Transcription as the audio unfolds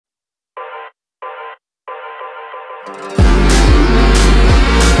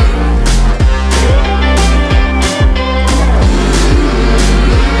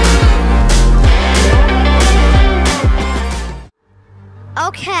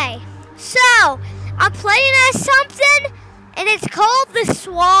Okay, so I'm playing as something, and it's called the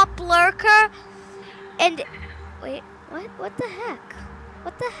Swamp Lurker. And wait, what? What the heck?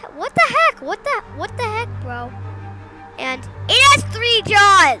 What the heck? What the heck? What the heck, bro? And it has 3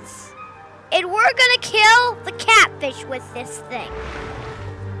 jaws, and we're gonna kill the catfish with this thing.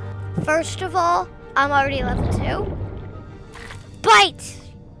 First of all, I'm already level 2. Bite!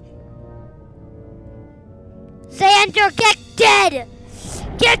 Xander, get dead!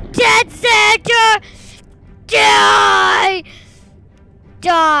 Get dead, Xander! Die!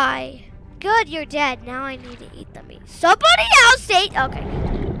 Die. Good, you're dead. Now I need to eat the meat. Somebody else ate. Okay.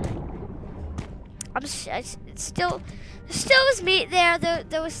 It's still was meat there.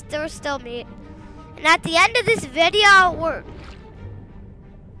 There was still meat. And at the end of this video,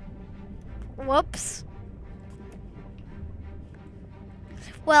 whoops.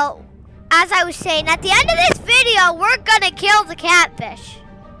 Well, as I was saying, at the end of this video, we're gonna kill the catfish.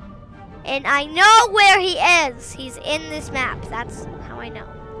 And I know where he is. He's in this map. That's how I know.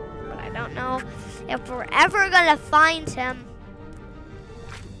 But I don't know if we're ever gonna find him.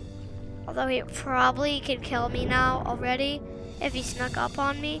 Although he probably can kill me now already if he snuck up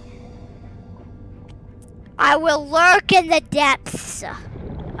on me. I will lurk in the depths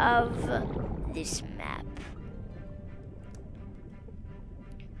of this map.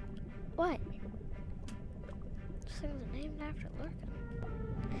 What? This thing's named after lurking.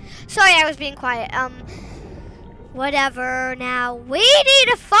 Sorry, I was being quiet. Whatever. Now we need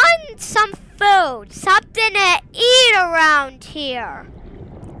to find some food, something to eat around here,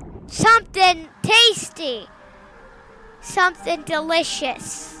 something tasty, something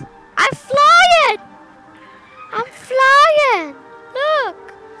delicious. I'm flying. I'm flying.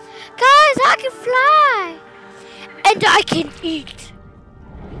 Look, guys, I can fly, and I can eat.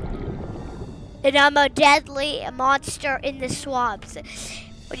 And I'm a deadly monster in the swamps.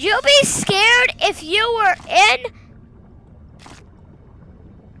 Would you be scared if you were in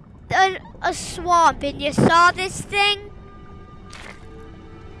a swamp and you saw this thing?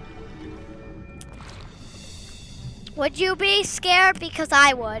 Would you be scared? Because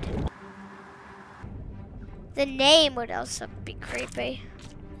I would. The name would also be creepy.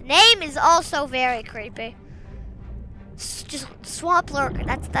 The name is also very creepy. Just Swamp Lurker.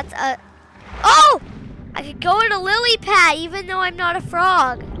 That's a... Oh! I could go in a lily pad even though I'm not a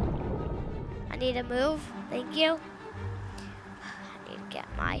frog. I need to move. Thank you. I need to get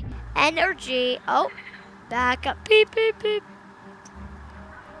my energy. Oh, back up. Beep, beep, beep.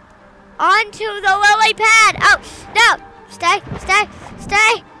 Onto the lily pad. Oh, no. Stay, stay,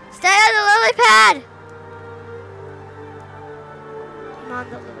 stay. Stay on the lily pad. I'm on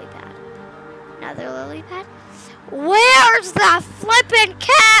the lily pad. Another lily pad. Where's the flippin'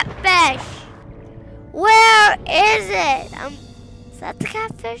 catfish? Where is it? Is that the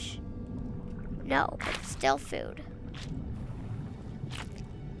catfish? No, but it's still food.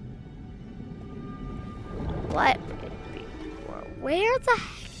 What? Where the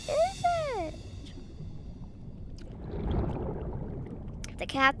heck is it? The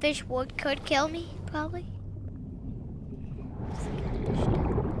catfish could kill me, probably.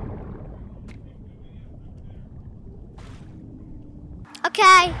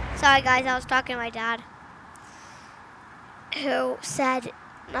 Okay, sorry guys, I was talking to my dad, who said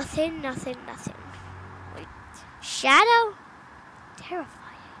nothing, nothing, nothing. Wait, shadow?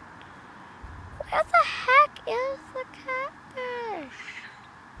 Terrifying. Where the heck is the catfish?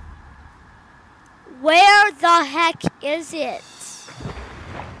 Where the heck is it?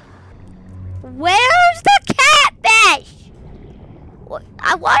 Where's the catfish?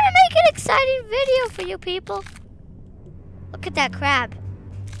 I want to make an exciting video for you people. Look at that crab.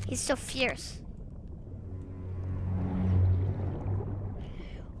 He's so fierce.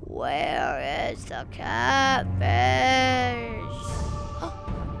 Where is the catfish? Oh.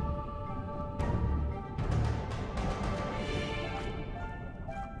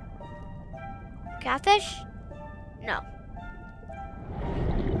 Catfish? No.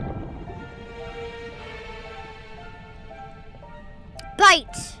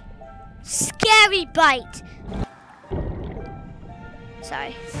 Bite. Scary bite.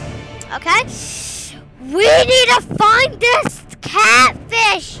 Sorry. Okay. We need to find this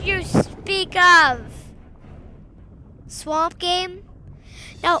catfish you speak of. Swamp game?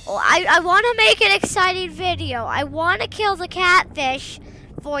 No, I want to make an exciting video. I want to kill the catfish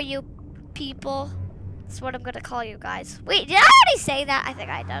for you people. That's what I'm going to call you guys. Wait, did I already say that? I think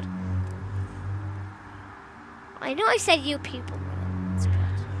I did. I know I said you people.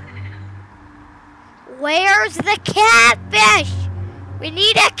 Where's the catfish? We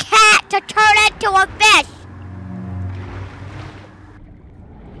need a cat to turn into a fish.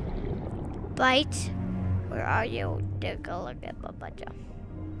 Bite. Where are you? Take a look at my butt.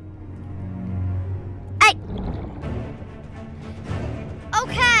 Hey!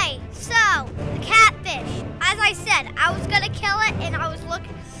 Okay, so the catfish. As I said, I was gonna kill it and I was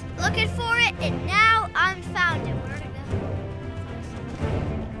looking for it and now I'm found it. Where'd it go?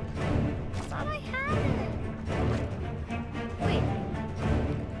 I thought I had it. Wait.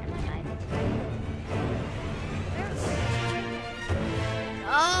 Am I hiding? Where is it?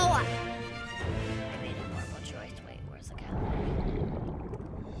 Oh! I made a horrible choice. Wait, where's the cat?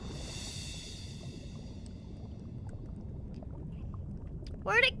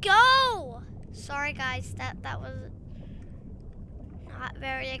 Where'd it go? Sorry guys, that was not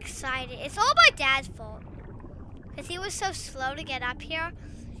very exciting. It's all my dad's fault. Because he was so slow to get up here.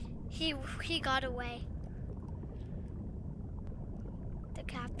 He got away. The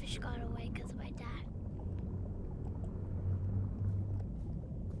catfish got away because of my dad.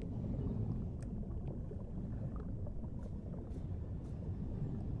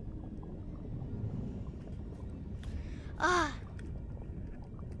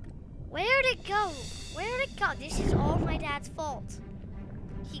 Where'd it go? Where'd it go? This is all my dad's fault.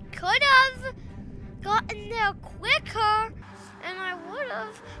 He could have gotten there quicker, and I would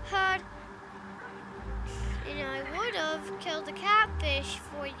have had, I would have killed the catfish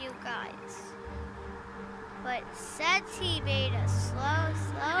for you guys. But since he made a slow,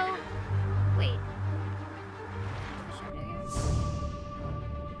 wait. Catfish under here?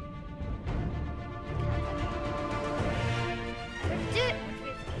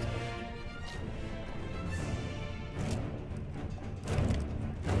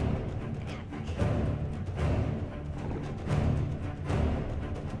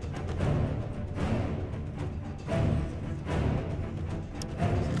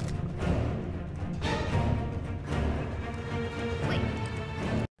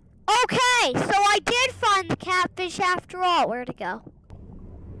 Okay, so I did find the catfish after all. Where'd it go?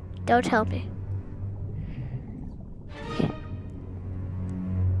 Don't tell me.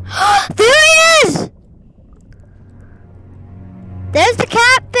 There he is! There's the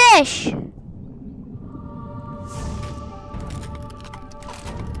catfish!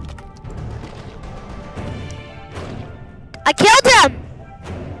 I killed him!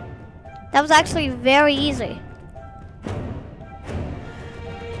 That was actually very easy.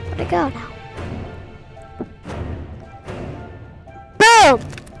 Where'd it go now? Boom!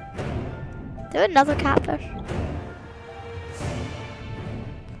 There's another catfish.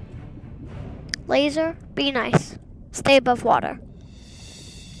 Laser, be nice. Stay above water.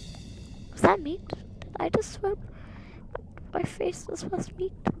 Was that meat? Did I just swim? My face was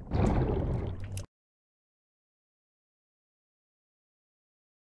meat.